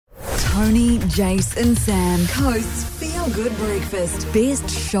Tony, Jace and Sam. Coast's Feel Good Breakfast. Best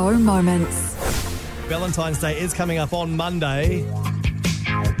show moments. Valentine's Day is coming up on Monday.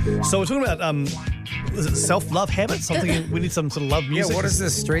 So we're talking about is it self-love habits? Something we need some sort of love music. Yeah, what is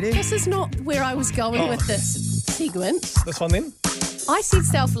this, Streety? This is not where I was going with this segment. This one then? I said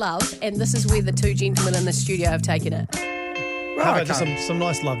self-love, and this is where the two gentlemen in the studio have taken it. How about just some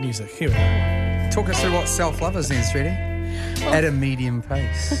nice love music? Here we go. Talk us through what self-love is then, Streety. At a medium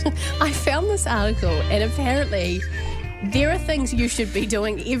pace. I found this article, and apparently there are things you should be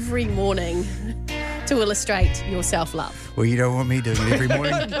doing every morning to illustrate your self-love. Well, you don't want me doing it every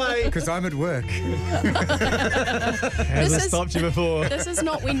morning because I'm at work. Hasn't stopped you before. This is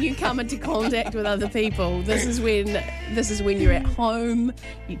not when you come into contact with other people. This is when you're at home,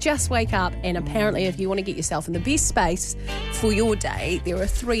 you just wake up, and apparently if you want to get yourself in the best space for your day, there are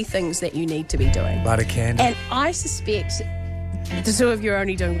 3 things that you need to be doing. Light a candle. And I suspect the two of you are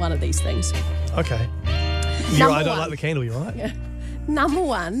only doing one of these things. Okay. I don't like the candle, you're right. Yeah. Number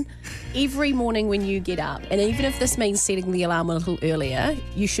 1, every morning when you get up, and even if this means setting the alarm a little earlier,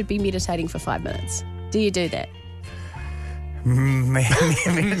 you should be meditating for 5 minutes. Do you do that?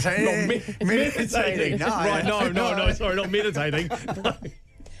 Meditating? Meditating. No. Right, no, sorry, not meditating.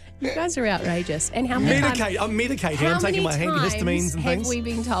 You guys are outrageous. And how many times... I'm medicating. I'm taking my antihistamines and things. Have we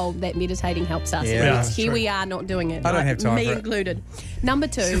been told that meditating helps us? Yeah, And that's here true. we are not doing it. I don't have time Me for it. included. Number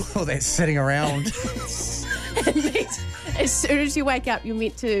 2. All that sitting around. As soon as you wake up, you're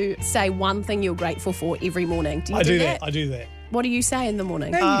meant to say one thing you're grateful for every morning. Do you I do do that? that. I do that. What do you say in the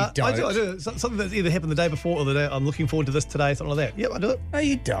morning? I don't. do. Something that's either happened the day before or the day I'm looking forward to this today, something like that. Yep, I do it. No,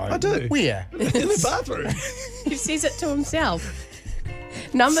 you don't. I do. Where? In the bathroom. He says it to himself.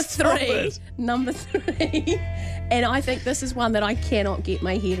 Number 3. it. Number 3. And I think this is one that I cannot get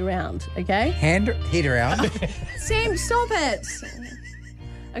my head around, okay? Head around. Sam, stop it.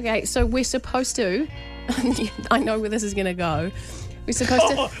 Okay, so we're supposed to... I know where this is going to go. We're supposed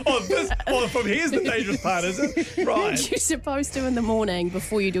to... From here's the dangerous part, is it? Right. What you're supposed to in the morning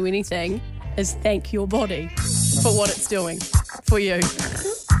before you do anything is thank your body for what it's doing for you.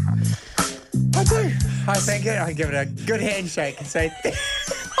 I do. I thank it. I give it a good handshake and say,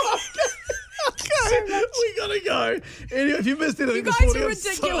 We gotta go. Anyway, if you missed anything You this guys morning, are I'm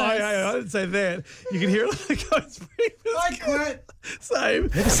sorry. ridiculous. I didn't say that. You can hear it on the Coast Breakfast. I quit. Same.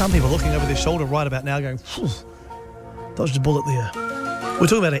 Maybe some people looking over their shoulder right about now going, dodged a bullet there. We're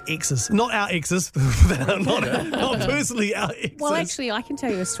talking about our exes. Not our exes. not personally our exes. Well, actually, I can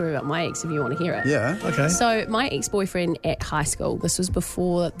tell you a story about my ex if you want to hear it. Yeah. Okay. So my ex-boyfriend at high school, this was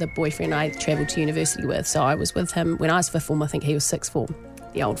before the boyfriend I travelled to university with, so I was with him when I was 5th form. I think he was 6th form.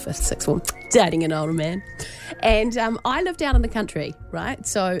 The old 5th, 6th form, dating an older man. And I lived out in the country, right?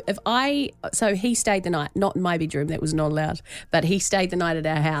 So he stayed the night, not in my bedroom, that was not allowed, but he stayed the night at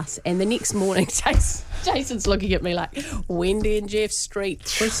our house. And the next morning, Jason's looking at me like, Wendy and Jeff Street,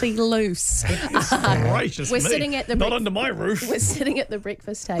 pretty loose. Gracious We're me. sitting at the Not under my roof. We're sitting at the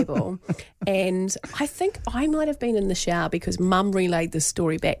breakfast table, and I think I might have been in the shower because Mum relayed this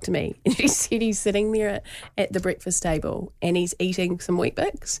story back to me. And she said he's sitting there at the breakfast table and he's eating some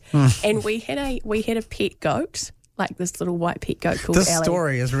Weet-Bix, and we had a pet goat. Like this little white pet goat called This Ellie.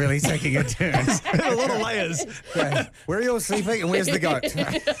 story is really taking a turn. A lot of layers. Okay. Where are you all sleeping and where's the goat?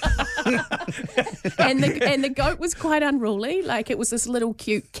 and the goat was quite unruly. Like it was this little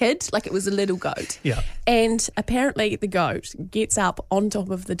cute kid. Like it was a little goat. Yeah. And apparently the goat gets up on top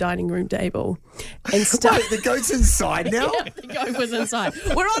of the dining room table and Wait, starts... the goat's inside now? Yeah, the goat was inside.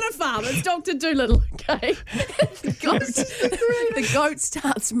 We're on a farm. It's Dr. Dolittle, okay? The goat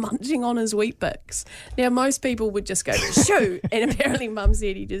starts munching on his Weet-Bix. Now, most people would just go, shoo. And apparently Mum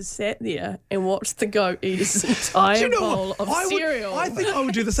said he just sat there and watched the goat eat his entire bowl of cereal. I think I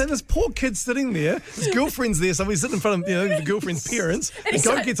would do the same. This poor kid sitting there, his girlfriend's there, so he's sitting in front of the girlfriend's parents. The he's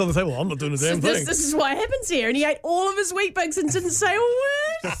goat like, gets on the table. I'm not doing a damn thing. This is what happens here. And he ate all of his Weet-Bix and didn't say a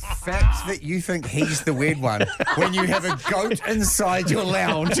word. Fact that you think he's the weird one when you have a goat inside your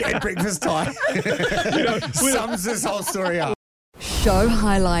lounge at breakfast time sums this whole story up. Show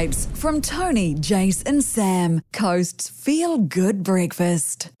highlights from Tony, Jace and Sam. Coast's Feel Good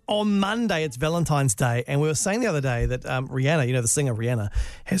Breakfast. On Monday, it's Valentine's Day, and we were saying the other day that Rihanna, the singer Rihanna,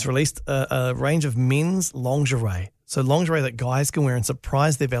 has released a range of men's lingerie. So lingerie that guys can wear and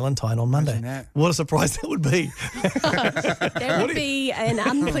surprise their Valentine on Monday. that. What a surprise that would be. That would be an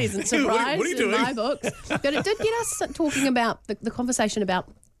unpleasant surprise What are you in doing? my books. But it did get us talking about the conversation about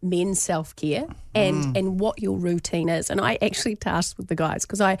men's self-care and what your routine is. And I actually tasked with the guys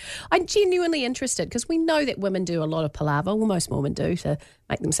because I'm genuinely interested because we know that women do a lot of palaver, well, most women do, to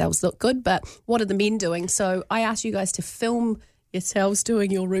make themselves look good. But what are the men doing? So I asked you guys to film yourselves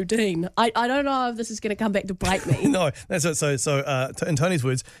doing your routine. I don't know if this is going to come back to bite me. No, that's it. So in Tony's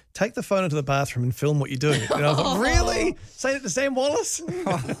words, take the phone into the bathroom and film what you do. And I was like, really? Say it to Sam Wallace?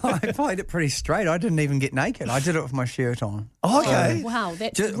 I played it pretty straight. I didn't even get naked. I did it with my shirt on. Okay. Wow,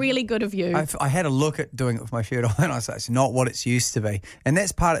 that's really good of you. I had a look at doing it with my shirt on, and I was like, it's not what it's used to be. And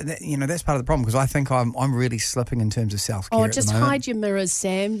that's part of that, that's part of the problem, because I think I'm really slipping in terms of self-care. Oh, at just the moment. hide your mirrors,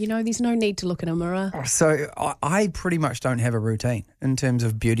 Sam. There's no need to look in a mirror. So I pretty much don't have a routine in terms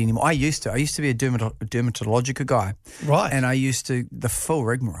of beauty anymore. I used to be a dermatologica guy. Right. And I used to, the full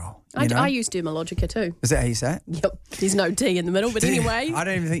rigmarole. I use Dermalogica too. Is that how you say it? Yep. There's no T in the middle, but anyway. I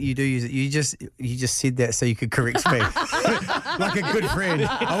don't even think you do use it. You just said that so you could correct me. Like a good friend.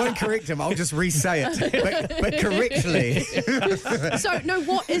 I won't correct him. I'll just re-say it, but correctly. So no,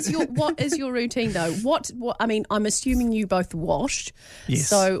 what is your routine though? What I mean, I'm assuming you both washed. Yes.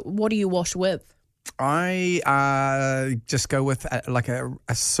 So what do you wash with? I just go with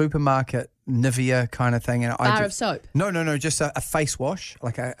a supermarket Nivea kind of thing. And Bar of soap? No, just a face wash,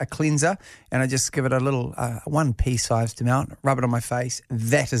 like a cleanser, and I just give it a little 1 pea-sized amount, rub it on my face.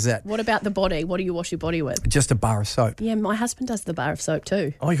 That is it. What about the body? What do you wash your body with? Just a bar of soap. Yeah, my husband does the bar of soap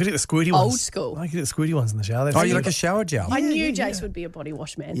too. Oh, you could get the squirty ones. Old school. Oh, you could get the squirty ones in the shower. Oh, you like a shower gel? I knew Jace would be a body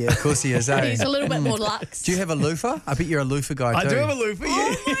wash man. Yeah, of course he is. Eh? He's a little bit more luxe. Do you have a loofah? I bet you're a loofah guy too. I do have a loofah, yeah.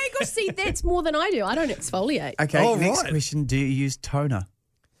 Oh my gosh, see, that's more than I do. I don't exfoliate. Okay, Oh, next right. question. Do you use toner?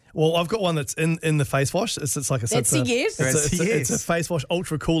 Well, I've got one that's in the face wash. It's like That's a yes. It's a face wash,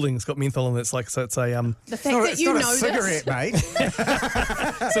 ultra cooling. It's got menthol in it. It's it's a The fact that you know a cigarette, this. mate.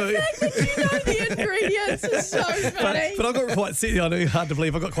 so. You know the ingredients is so funny. But I've got quite sensitive. I know, hard to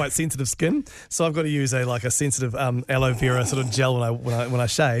believe. I've got quite sensitive skin, so I've got to use a sensitive aloe vera sort of gel when I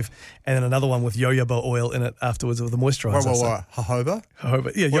shave, and then another one with jojoba oil in it afterwards with the moisturiser. What? Jojoba?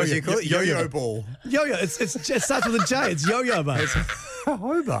 Jojoba. Yeah, What do you call it? Yo-yo Jojoba. ball. Yo-yo. It starts with a J. It's jojoba.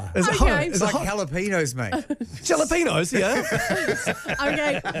 Jojoba. Is it Okay. It's like jalapenos, mate. jalapenos? Yeah.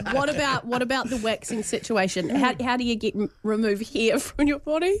 Okay, what about the waxing situation? How do you remove hair from your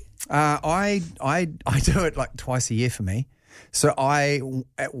body? I do it like twice a year for me. So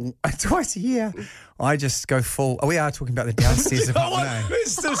twice a year, I just go full. We are talking about the downstairs apartment. Eh?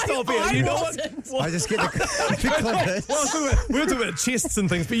 Let's still stop here. You know what? I just get the clippers. We were talking about chests and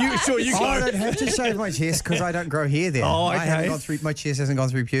things, but you go. I don't have to shave my chest because I don't grow hair there. Oh, okay. I haven't gone through, my chest hasn't gone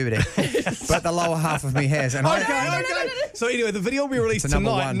through puberty, but the lower half of me has. And Okay. So anyway, the video will be released It's a number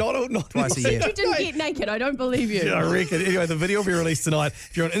tonight. one. Not Twice a year. You didn't get naked. I don't believe you. Yeah, I reckon. Anyway, the video will be released tonight.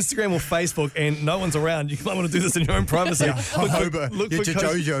 If you're on Instagram or Facebook and no one's around, you might want to do this in your own privacy. Jojoba. Your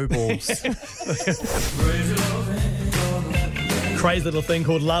JoJo balls. Crazy little thing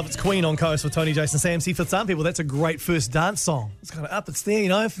called Love. It's Queen on Coast with Tony, Jason, Sam. See, for some people, that's a great first dance song. It's kind of up, it's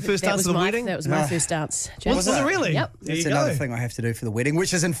there, first dance of the wedding. That was my first dance. Was it really? Yep. There That's you another go. thing I have to do for the wedding,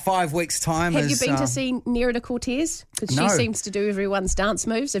 which is in 5 weeks' time. Have you been to see Nerida Cortez? Because No. she seems to do everyone's dance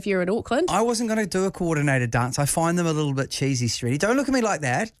moves if you're in Auckland. I wasn't going to do a coordinated dance. I find them a little bit cheesy, Streety. Don't look at me like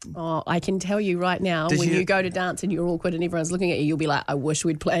that. Oh, I can tell you right now, Did when you- you go to dance and you're awkward and everyone's looking at you, you'll be like, I wish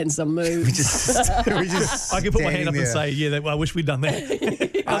we'd planned some moves. We just I can put my hand up and standing say, I wish we'd done that.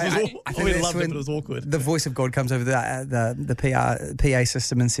 I I think that's loved it, when but it was awkward. The voice of God comes over the PA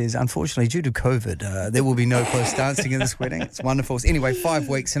system and says, unfortunately, due to COVID, there will be no close dancing in this wedding. It's wonderful. Anyway, 5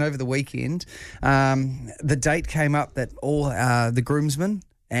 weeks, and over the weekend, the date came up that all the groomsmen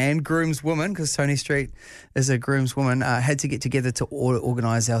and groomswoman, because Tony Street is a groomswoman, had to get together to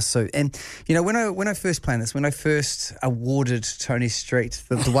organise our suit. And when I first planned this, when I first awarded Tony Street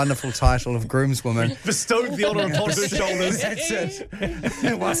the wonderful title of groomswoman, Bestowed the honour upon her shoulders. that's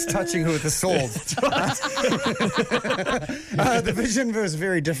it. Whilst touching her with the sword. The vision was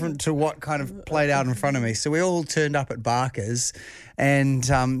very different to what kind of played out in front of me. So we all turned up at Barker's, and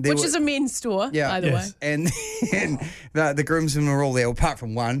Which is a men's store, by the way. and the groomsmen were all there, apart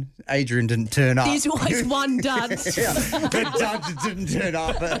from one. Adrian didn't turn up. There's always one dunce. Yeah, the judge didn't turn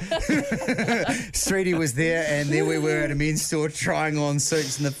up. But Streety was there, and there we were at a men's store trying on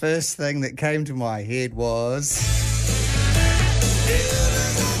suits, and the first thing that came to my head was...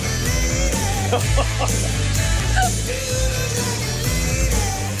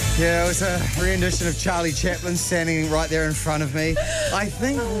 Yeah, it was a rendition of Charlie Chaplin standing right there in front of me. I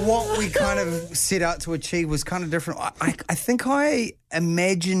think what we kind of set out to achieve was kind of different. I think I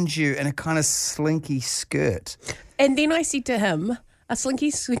imagined you in a kind of slinky skirt. And then I said to him, a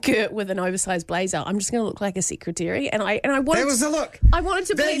slinky skirt with an oversized blazer, I'm just going to look like a secretary. And I wanted That was the look. I wanted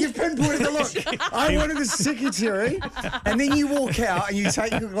to There, be. you've pinpointed the look. I wanted a secretary, and then you walk out and you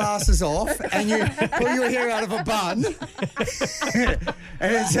take your glasses off and you pull your hair out of a bun.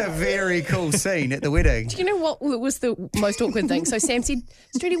 And it's a very cool scene at the wedding. Do you know what was the most awkward thing? So Sam said,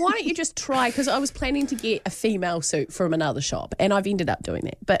 Strudy, why don't you just try, because I was planning to get a female suit from another shop, and I've ended up doing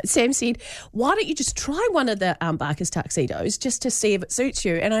that. But Sam said, why don't you just try one of the Barker's tuxedos just to see if it suits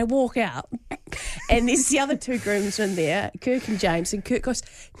you? And I walk out, and there's the other two groomsmen there, Kirk and James, and Kirk goes,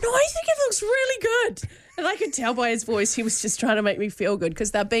 no, I think it looks really good. And I could tell by his voice he was just trying to make me feel good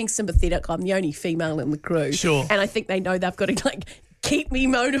because they're being sympathetic. I'm the only female in the crew. Sure. And I think they know they've got to, keep me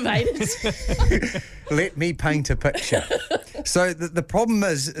motivated. Let me paint a picture. So the problem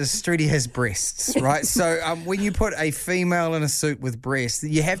is Strudy has breasts, right? So when you put a female in a suit with breasts,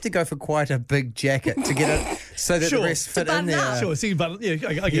 you have to go for quite a big jacket to get it so that Sure. the breasts fit in button there. up. Sure, see, but yeah,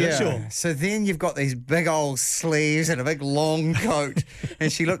 I get it, sure. So then you've got these big old sleeves and a big long coat,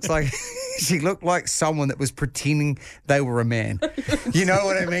 and she looked like someone that was pretending they were a man. You know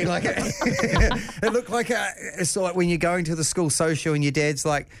what I mean? Like it looked like it's like when you're going to the school social and your dad's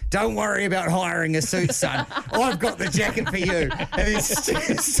like, "Don't worry about hiring a suit, son. I've got the jacket for you." And then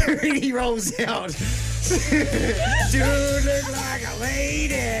Strudy rolls out. You look like a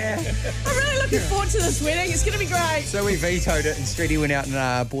lady. I'm really looking forward to this wedding. It's going to be great. So we vetoed it, and Strudy went out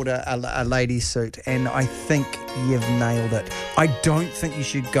and bought a ladies' suit, and I think you've nailed it. I don't think you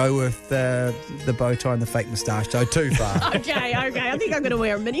should go with the bow tie and the fake moustache, though, too far. Okay. I think I'm going to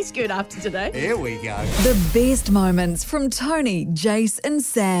wear a mini skirt after today. Here we go. The best moments from Tony, Jace, and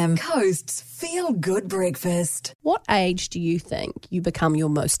Sam. Coast's Feel Good Breakfast. What age do you think you become your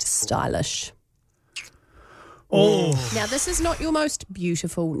most stylish? Oh, Now, this is not your most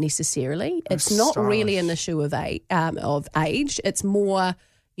beautiful necessarily. It's not really an issue of age. It's more,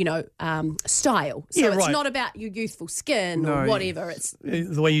 style. So Yeah, it's right. not about your youthful skin or whatever. It's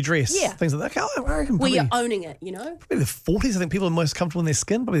the way you dress, Yeah. things like that. I reckon where probably, you're owning it, probably the 40s. I think people are most comfortable in their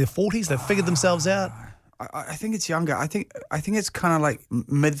skin. Probably the 40s. They've figured themselves out. I think it's younger. I think it's kind of like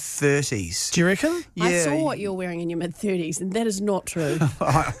mid-30s. Do you reckon? I saw what you're wearing in your mid-30s, and that is not true.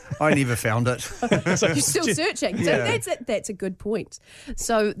 I never found it. You're still searching. So Yeah. that's a good point.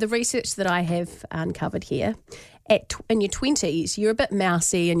 So the research that I have uncovered here, in your 20s, you're a bit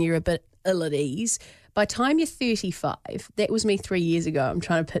mousy and you're a bit ill at ease. By the time you're 35, that was me 3 years ago. I'm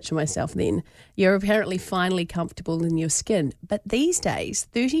trying to picture myself then. You're apparently finally comfortable in your skin. But these days,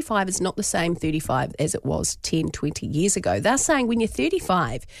 35 is not the same 35 as it was 10, 20 years ago. They're saying when you're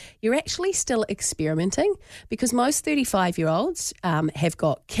 35, you're actually still experimenting because most 35-year-olds have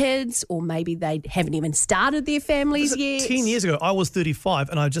got kids or maybe they haven't even started their families yet. 10 years ago, I was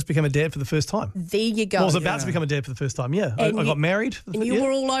 35 and I just became a dad for the first time. There you go. I was about to become a dad for the first time, yeah. I And got married. And you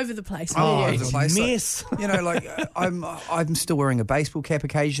were all over the place. Oh, weren't you? the place, like, mess. I'm still wearing a baseball cap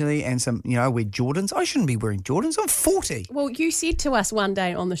occasionally and some, I wear Jordans. I shouldn't be wearing Jordans. I'm 40. Well, you said to us one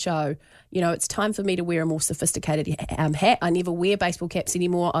day on the show, it's time for me to wear a more sophisticated hat. I never wear baseball caps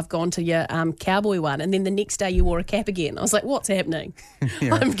anymore. I've gone to your cowboy one. And then the next day you wore a cap again. I was like, what's happening?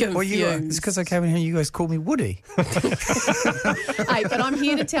 Yeah. I'm confused. Well, it's because I came in here and you guys called me Woody. Hey, but I'm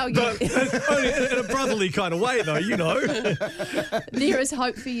here to tell you Only in a brotherly kind of way, though, there is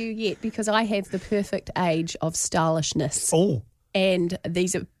hope for you yet because I have the perfect age of stylishness. Oh. And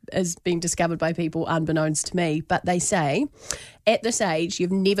these is being discovered by people unbeknownst to me. But they say at this age,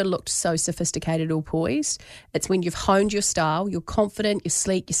 you've never looked so sophisticated or poised. It's when you've honed your style, you're confident, you're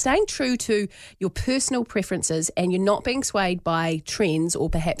sleek, you're staying true to your personal preferences and you're not being swayed by trends or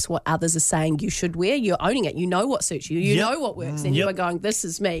perhaps what others are saying you should wear. You're owning it. You know what suits you. You know what works. And you are going, this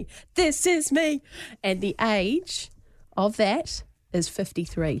is me. This is me. And the age of that is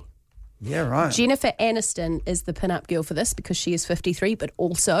 53. Yeah, right. Jennifer Aniston is the pin-up girl for this because she is 53, but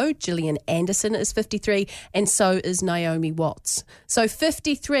also Gillian Anderson is 53 and so is Naomi Watts. So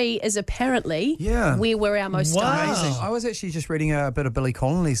 53 is apparently where we're our most stylish. Amazing. I was actually just reading a bit of Billy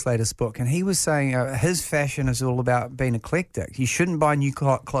Connolly's latest book, and he was saying his fashion is all about being eclectic. You shouldn't buy new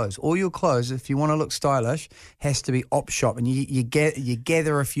clothes. All your clothes, if you want to look stylish, has to be op shop, and you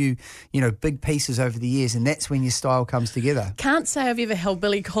gather a few big pieces over the years, and that's when your style comes together. Can't say I've ever held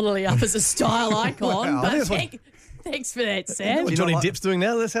Billy Connolly up as a style icon, Wow. but thanks for that, Sam. What Johnny Depp's doing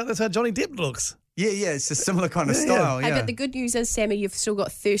now, that's how Johnny Depp looks. Yeah, it's a similar kind of style. Hey, Yeah. but the good news is, Sammy, you've still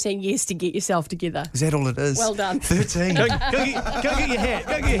got 13 years to get yourself together. Is that all it is? Well done. 13. Go get your hat.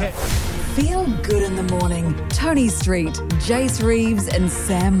 Go get your hat. Feel good in the morning. Tony Street, Jace Reeves, and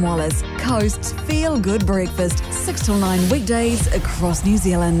Sam Wallace. Coast's Feel Good Breakfast. 6 till 9 weekdays across New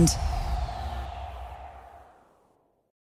Zealand.